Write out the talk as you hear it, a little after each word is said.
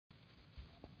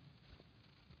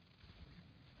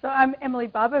So I'm Emily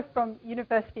Barbour from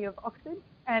University of Oxford,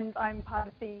 and I'm part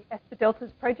of the ESPA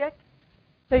Deltas project.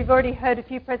 So you've already heard a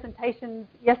few presentations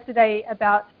yesterday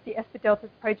about the ESPA Deltas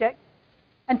project.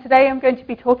 And today I'm going to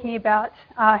be talking about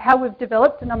how we've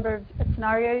developed a number of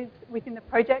scenarios within the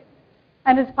project.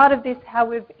 And as part of this, how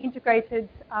we've integrated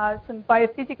some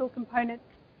biophysical components,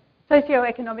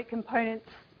 socioeconomic components,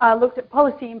 looked at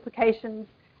policy implications,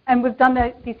 and we've done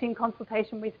this in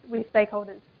consultation with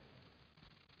stakeholders.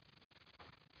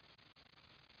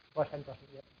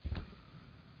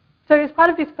 So as part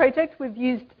of this project, we've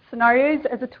used scenarios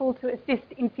as a tool to assist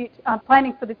in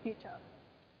planning for the future.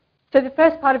 So the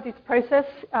first part of this process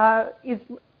is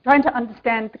trying to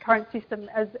understand the current system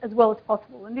as well as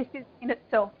possible. And this is, in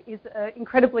itself is an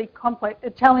incredibly complex, a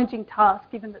challenging task,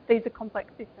 given that these are complex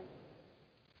systems.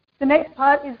 The next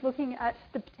part is looking at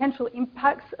the potential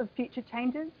impacts of future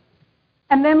changes,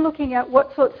 and then looking at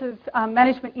what sorts of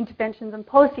management interventions and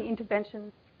policy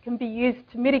interventions can be used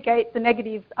to mitigate the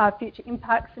negative future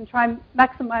impacts and try and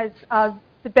maximise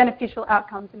the beneficial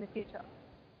outcomes in the future.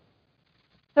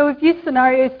 So we've used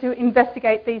scenarios to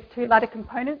investigate these two latter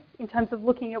components in terms of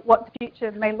looking at what the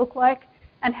future may look like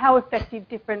and how effective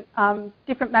different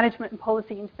management and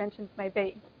policy interventions may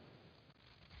be.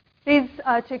 These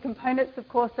two components, of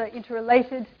course, are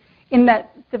interrelated in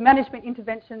that the management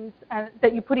interventions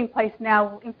that you put in place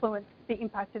now will influence the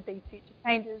impact of these future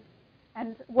changes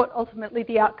and what ultimately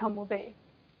the outcome will be.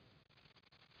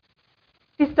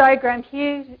 This diagram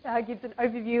here gives an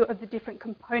overview of the different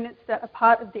components that are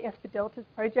part of the ESPA Deltas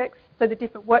projects, so the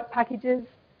different work packages.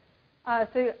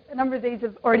 So a number of these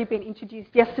have already been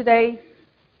introduced yesterday,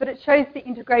 but it shows the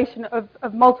integration of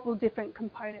multiple different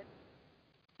components.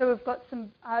 So we've got some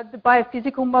the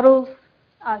biophysical models,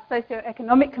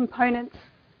 socioeconomic components,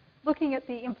 looking at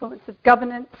the influence of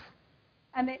governance,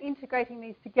 and then integrating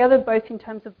these together both in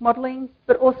terms of modelling,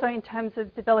 but also in terms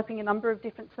of developing a number of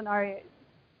different scenarios.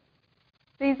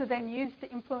 These are then used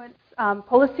to influence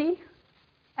policy,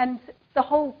 and the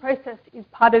whole process is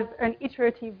part of an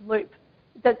iterative loop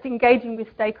that's engaging with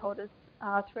stakeholders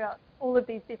throughout all of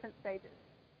these different stages.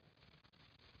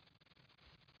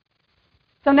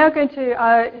 So I'm now going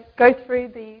to go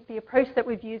through the approach that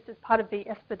we've used as part of the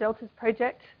ESPA Deltas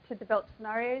project to develop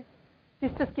scenarios.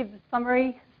 This just gives a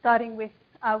summary, starting with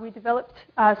we developed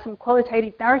some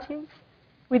qualitative narratives.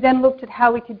 We then looked at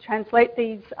how we could translate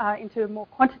these into a more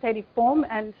quantitative form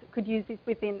and could use this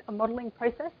within a modelling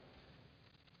process.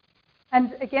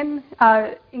 And again,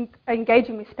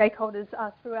 engaging with stakeholders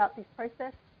throughout this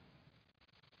process.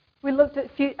 We looked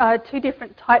at two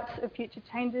different types of future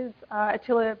changes.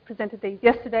 Attila presented these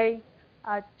yesterday,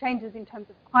 changes in terms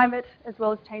of climate as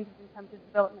well as changes in terms of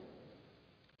development.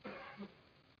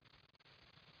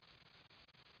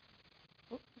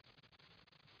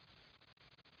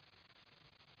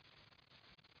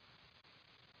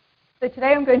 So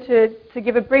today I'm going to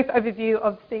give a brief overview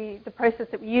of the process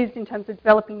that we used in terms of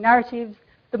developing narratives,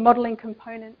 the modelling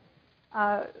component,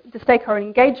 the stakeholder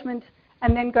engagement,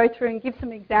 and then go through and give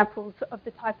some examples of the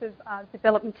type of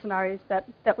development scenarios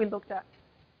that we looked at.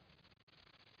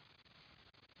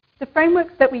 The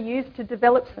framework that we used to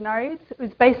develop scenarios was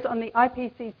based on the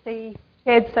IPCC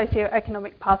shared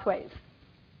socioeconomic pathways.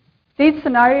 These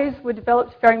scenarios were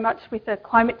developed very much with a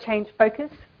climate change focus,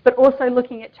 but also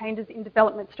looking at changes in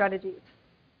development strategies.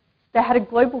 They had a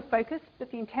global focus,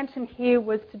 but the intention here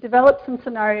was to develop some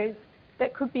scenarios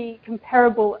that could be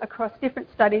comparable across different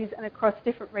studies and across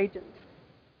different regions.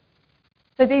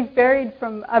 So these varied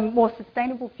from a more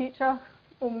sustainable future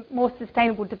or more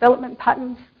sustainable development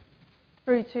patterns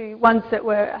through to ones that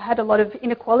had a lot of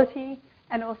inequality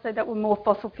and also that were more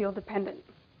fossil fuel dependent.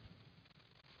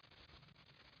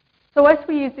 So as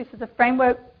we use this as a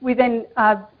framework, we then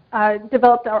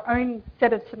developed our own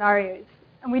set of scenarios.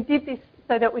 And we did this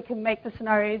so that we can make the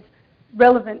scenarios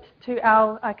relevant to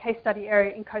our case study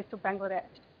area in coastal Bangladesh.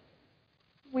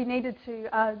 We needed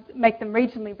to make them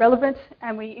regionally relevant,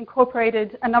 and we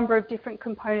incorporated a number of different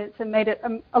components and made it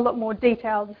a lot more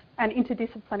detailed and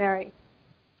interdisciplinary.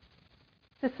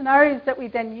 The scenarios that we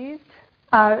then used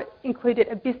included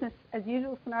a business as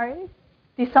usual scenario.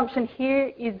 The assumption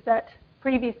here is that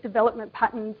previous development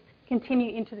patterns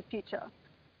continue into the future.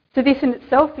 So this in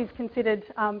itself is considered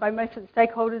by most of the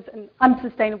stakeholders an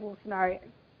unsustainable scenario.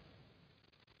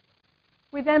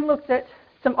 We then looked at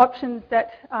some options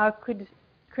that could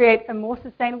create a more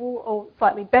sustainable or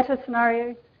slightly better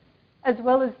scenario, as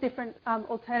well as different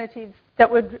alternatives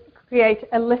that would create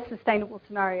a less sustainable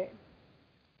scenario.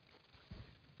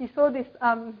 You saw this,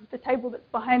 the table that's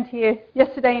behind here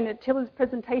yesterday in Attila's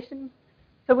presentation.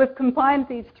 So we've combined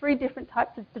these three different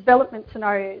types of development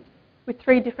scenarios with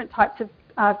three different types of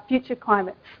future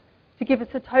climates to give us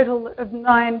a total of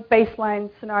 9 baseline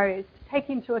scenarios to take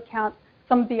into account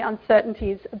some of the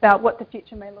uncertainties about what the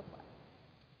future may look like.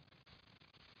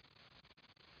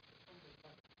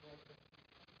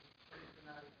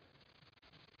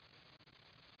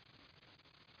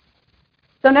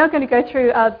 So I'm now going to go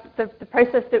through the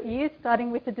process that we use, starting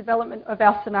with the development of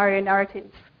our scenario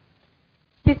narratives.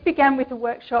 This began with a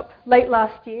workshop late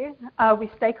last year with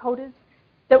stakeholders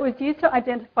that was used to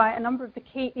identify a number of the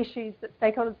key issues that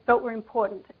stakeholders felt were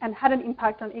important and had an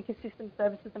impact on ecosystem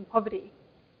services and poverty.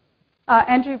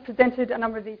 Andrew presented a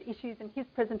number of these issues in his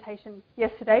presentation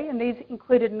yesterday, and these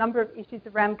included a number of issues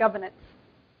around governance.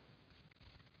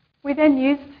 We then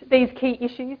used these key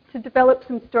issues to develop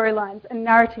some storylines and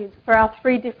narratives for our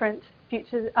 3 different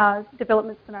future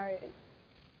development scenarios.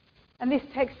 And this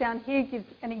text down here gives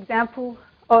an example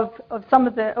of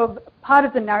part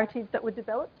of the narratives that were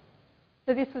developed.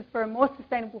 So this was for a more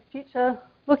sustainable future,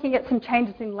 looking at some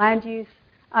changes in land use,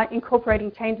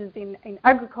 incorporating changes in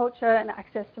agriculture and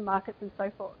access to markets and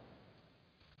so forth.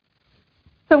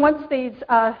 So once these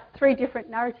 3 different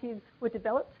narratives were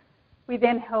developed, we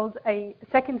then held a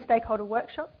second stakeholder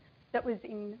workshop that was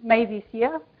in May this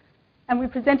year, and we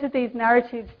presented these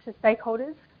narratives to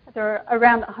stakeholders. There are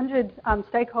around 100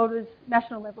 stakeholders,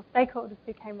 national level stakeholders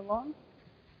who came along,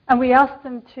 and we asked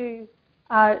them to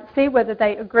see whether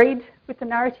they agreed with the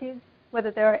narratives,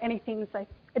 whether there are any things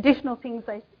additional things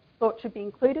they thought should be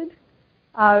included.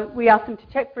 We asked them to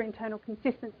check for internal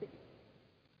consistency.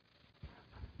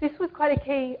 This was quite a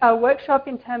key workshop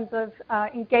in terms of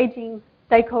engaging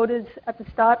stakeholders at the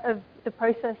start of the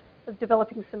process of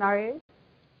developing scenarios.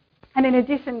 And in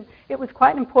addition, it was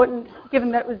quite important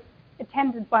given that it was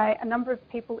attended by a number of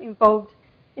people involved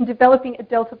in developing a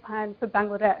Delta plan for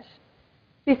Bangladesh.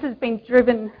 This has been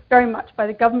driven very much by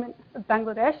the government of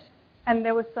Bangladesh, and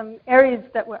there were some areas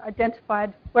that were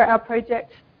identified where our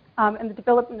project and the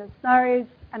development of scenarios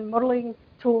and modelling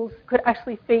tools could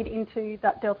actually feed into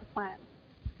that Delta plan.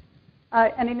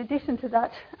 And in addition to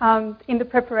that, in the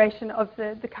preparation of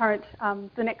the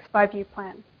next 5-year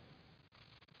plan.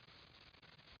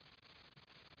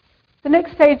 The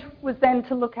next stage was then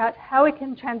to look at how we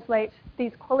can translate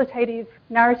these qualitative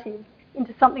narratives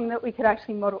into something that we could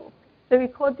actually model. So we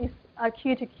called this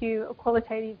Q to Q, a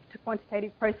qualitative to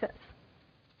quantitative process.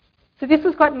 So this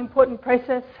was quite an important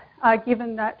process,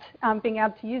 given that being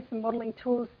able to use some modelling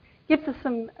tools gives us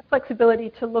some flexibility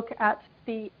to look at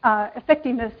the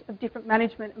effectiveness of different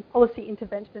management and policy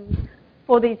interventions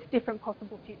for these different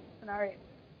possible future scenarios.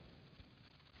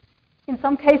 In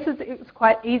some cases, it was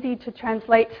quite easy to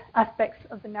translate aspects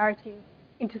of the narrative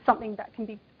into something that can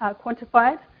be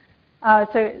quantified.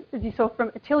 So as you saw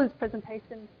from Attila's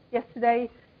presentation yesterday,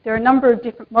 there are a number of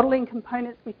different modelling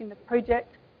components within the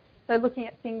project. So looking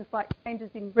at things like changes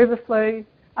in river flow,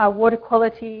 water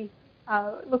quality,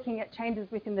 looking at changes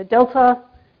within the delta,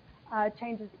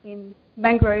 changes in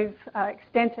mangrove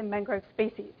extent and mangrove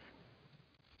species.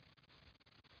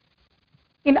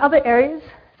 In other areas,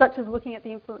 such as looking at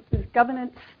the influences of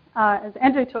governance, as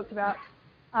Andrew talked about,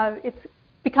 it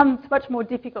becomes much more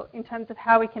difficult in terms of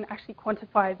how we can actually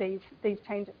quantify these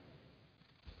changes.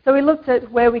 So we looked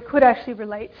at where we could actually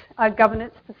relate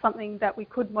governance to something that we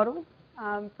could model.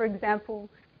 For example,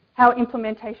 how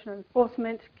implementation or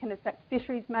enforcement can affect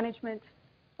fisheries management,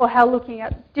 or how looking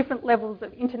at different levels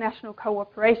of international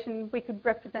cooperation, we could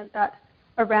represent that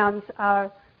around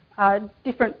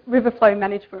different river flow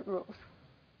management rules.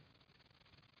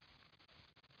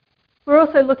 We're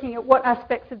also looking at what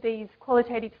aspects of these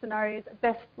qualitative scenarios are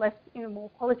best left in a more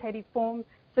qualitative form.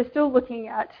 So still looking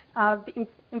at the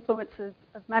influences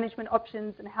of management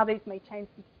options and how these may change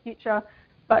in the future,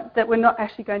 but that we're not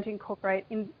actually going to incorporate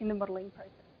in the modelling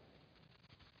process.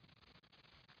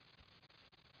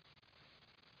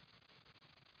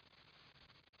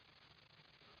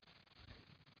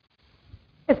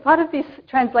 As part of this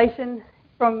translation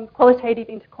from qualitative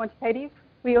into quantitative,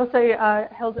 we also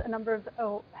held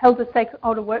a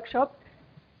stakeholder workshop,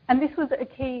 and this was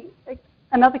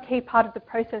another key part of the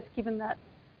process, given that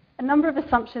a number of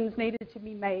assumptions needed to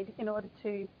be made in order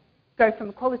to go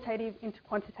from qualitative into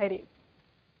quantitative.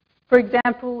 For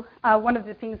example, one of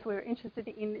the things we were interested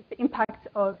in is the impact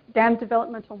of dam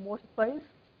development on water flows.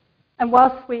 And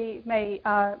whilst we may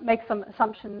make some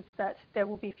assumptions that there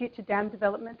will be future dam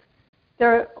development,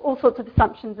 there are all sorts of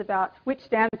assumptions about which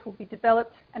dams will be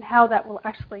developed and how that will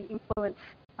actually influence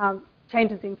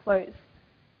changes in flows.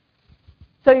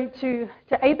 So to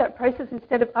aid that process,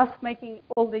 instead of us making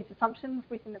all these assumptions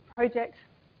within the project,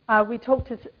 we talked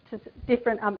to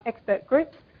different expert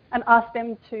groups and asked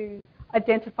them to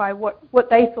identify what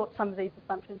they thought some of these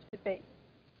assumptions should be.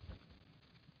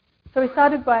 So we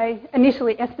started by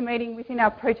initially estimating within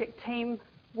our project team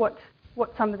what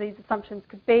some of these assumptions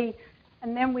could be,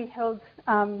 and then we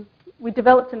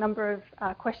developed a number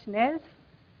of questionnaires,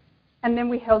 and then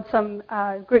we held some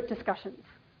group discussions.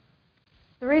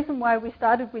 The reason why we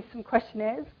started with some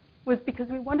questionnaires was because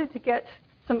we wanted to get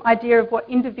some idea of what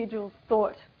individuals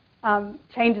thought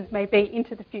changes may be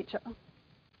into the future.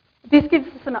 This gives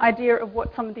us an idea of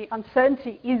what some of the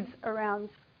uncertainty is around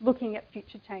looking at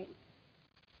future change.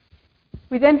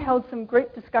 We then held some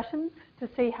group discussions to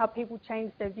see how people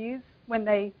changed their views when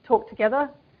they talked together,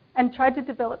 and tried to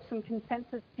develop some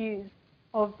consensus views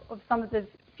of some of the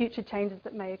future changes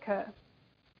that may occur.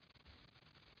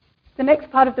 The next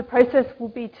part of the process will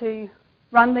be to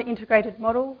run the integrated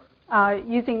model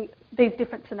using these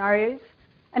different scenarios,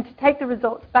 and to take the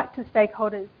results back to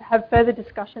stakeholders to have further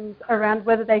discussions around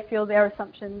whether they feel their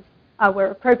assumptions were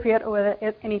appropriate or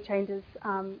whether any changes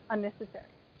are necessary.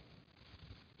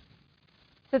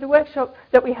 So the workshop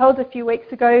that we held a few weeks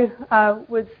ago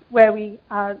was where we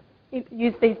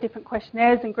used these different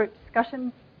questionnaires and group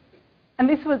discussions. And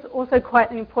this was also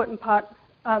quite an important part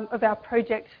of our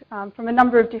project from a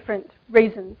number of different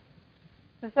reasons.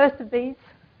 The first of these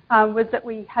was that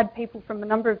we had people from a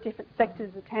number of different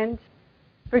sectors attend.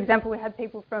 For example, we had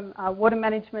people from water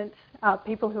management,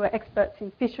 people who are experts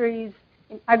in fisheries,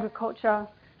 in agriculture,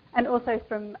 and also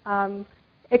from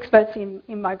experts in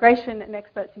migration and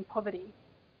experts in poverty.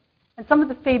 And some of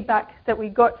the feedback that we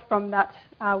got from that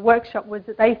workshop was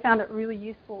that they found it really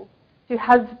useful to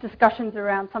have discussions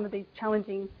around some of these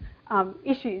challenging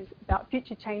issues about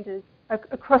future changes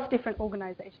across different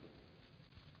organisations.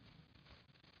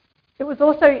 It was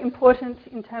also important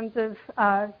in terms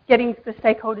of getting the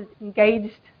stakeholders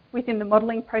engaged within the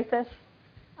modelling process.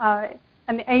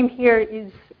 And the aim here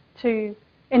is to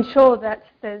ensure that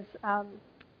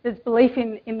there's belief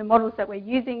in the models that we're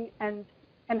using, and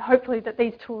hopefully that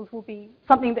these tools will be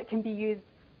something that can be used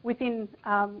within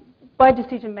by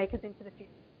decision makers into the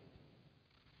future.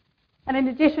 And in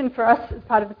addition, for us as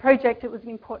part of the project, it was an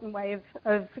important way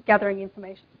of gathering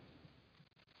information.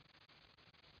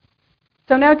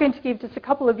 So I'm now going to give just a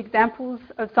couple of examples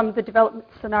of some of the development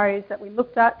scenarios that we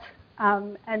looked at,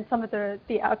 and some of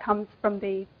the outcomes from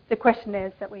the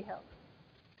questionnaires that we held,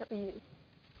 that we used.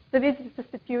 So these are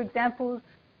just a few examples.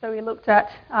 So we looked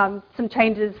at some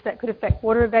changes that could affect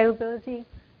water availability.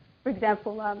 For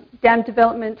example, dam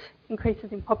development,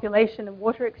 increases in population and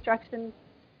water extraction,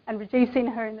 and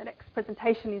Regina here in the next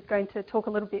presentation is going to talk a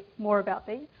little bit more about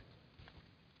these.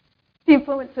 The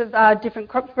influence of different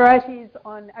crop varieties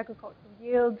on agricultural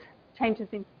yields, changes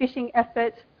in fishing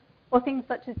effort, or things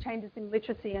such as changes in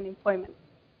literacy and employment.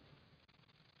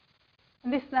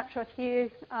 And this snapshot here,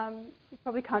 you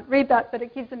probably can't read that, but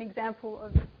it gives an example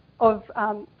of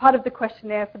part of the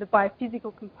questionnaire for the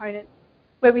biophysical component,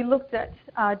 where we looked at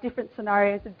different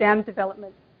scenarios of dam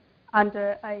development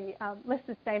under a less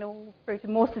sustainable through to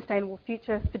more sustainable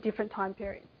future for different time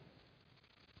periods.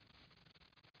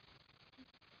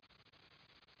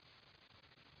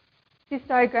 This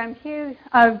diagram here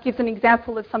gives an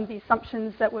example of some of the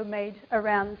assumptions that were made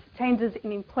around changes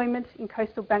in employment in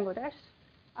coastal Bangladesh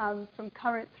from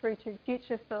current through to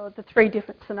future for the three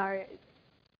different scenarios.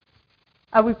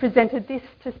 We presented this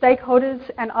to stakeholders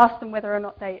and asked them whether or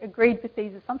not they agreed with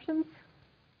these assumptions.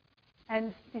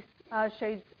 And this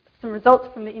shows some results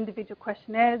from the individual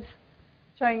questionnaires,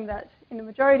 showing that in the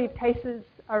majority of cases,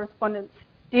 our respondents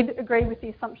did agree with the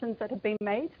assumptions that had been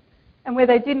made. And where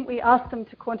they didn't, we asked them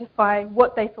to quantify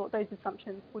what they thought those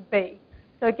assumptions would be.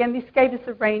 So again, this gave us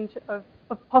a range of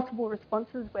possible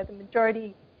responses where the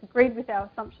majority agreed with our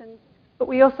assumptions, but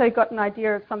we also got an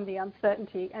idea of some of the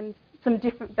uncertainty and some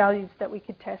different values that we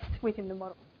could test within the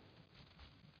model.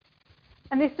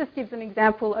 And this just gives an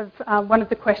example of one of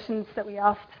the questions that we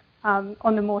asked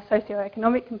on the more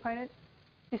socioeconomic component.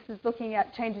 This is looking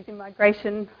at changes in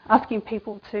migration, asking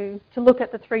people to look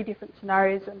at the three different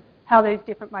scenarios and how those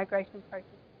different migration processes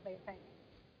may change.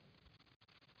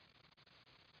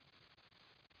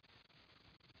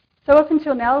 So up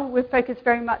until now, we've focused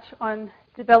very much on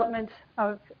development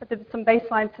of some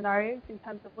baseline scenarios in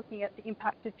terms of looking at the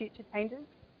impact of future changes.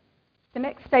 The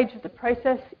next stage of the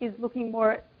process is looking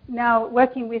more at now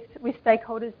working with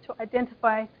stakeholders to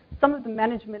identify some of the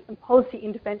management and policy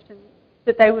interventions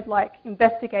that they would like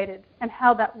investigated and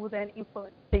how that will then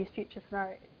influence these future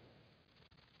scenarios.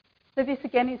 So this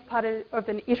again is part of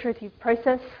an iterative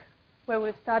process where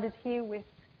we've started here with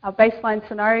our baseline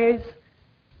scenarios,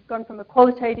 gone from a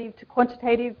qualitative to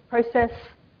quantitative process,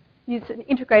 used an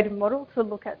integrated model to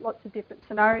look at lots of different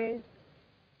scenarios,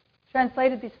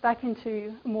 translated this back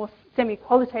into a more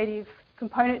semi-qualitative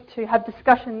component to have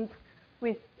discussions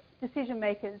with decision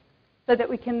makers so that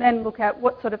we can then look at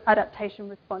what sort of adaptation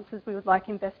responses we would like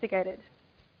investigated.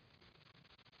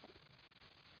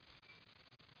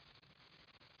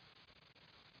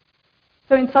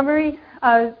 So in summary,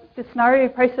 the scenario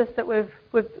process that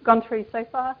we've gone through so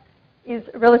far is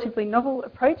a relatively novel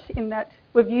approach in that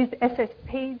we've used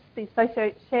SSPs, these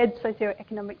shared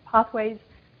socioeconomic pathways,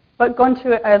 but gone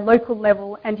to a local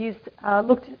level and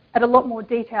looked at a lot more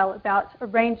detail about a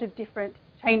range of different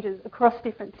changes across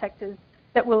different sectors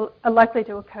that are likely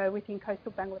to occur within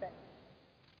coastal Bangladesh.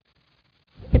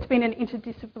 It's been an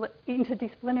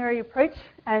interdisciplinary approach,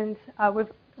 and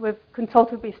we've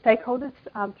consulted with stakeholders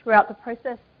throughout the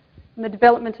process, and the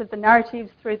development of the narratives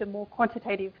through the more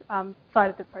quantitative side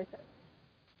of the process.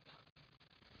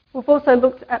 We've also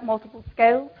looked at multiple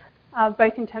scales,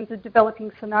 both in terms of developing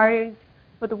scenarios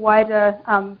for the wider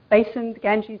basin, the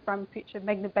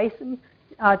Ganges-Brahmaputra-Meghna basin,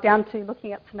 down to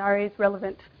looking at scenarios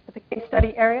relevant for the case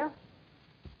study area.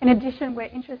 In addition, we're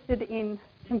interested in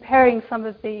comparing some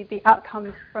of the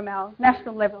outcomes from our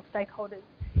national level stakeholders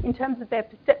in terms of their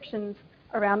perceptions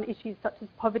around issues such as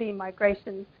poverty and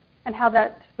migration, and how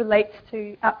that relates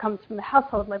to outcomes from the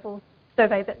household level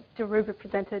survey that Daruba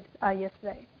presented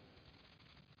yesterday.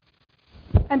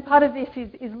 And part of this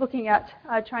is looking at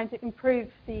trying to improve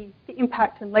the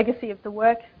impact and legacy of the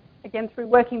work, again through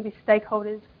working with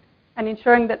stakeholders and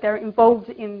ensuring that they're involved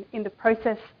in the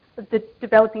process of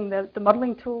developing the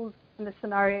modelling tools and the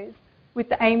scenarios, with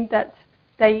the aim that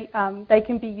they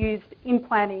can be used in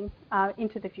planning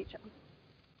into the future.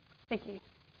 Thank you.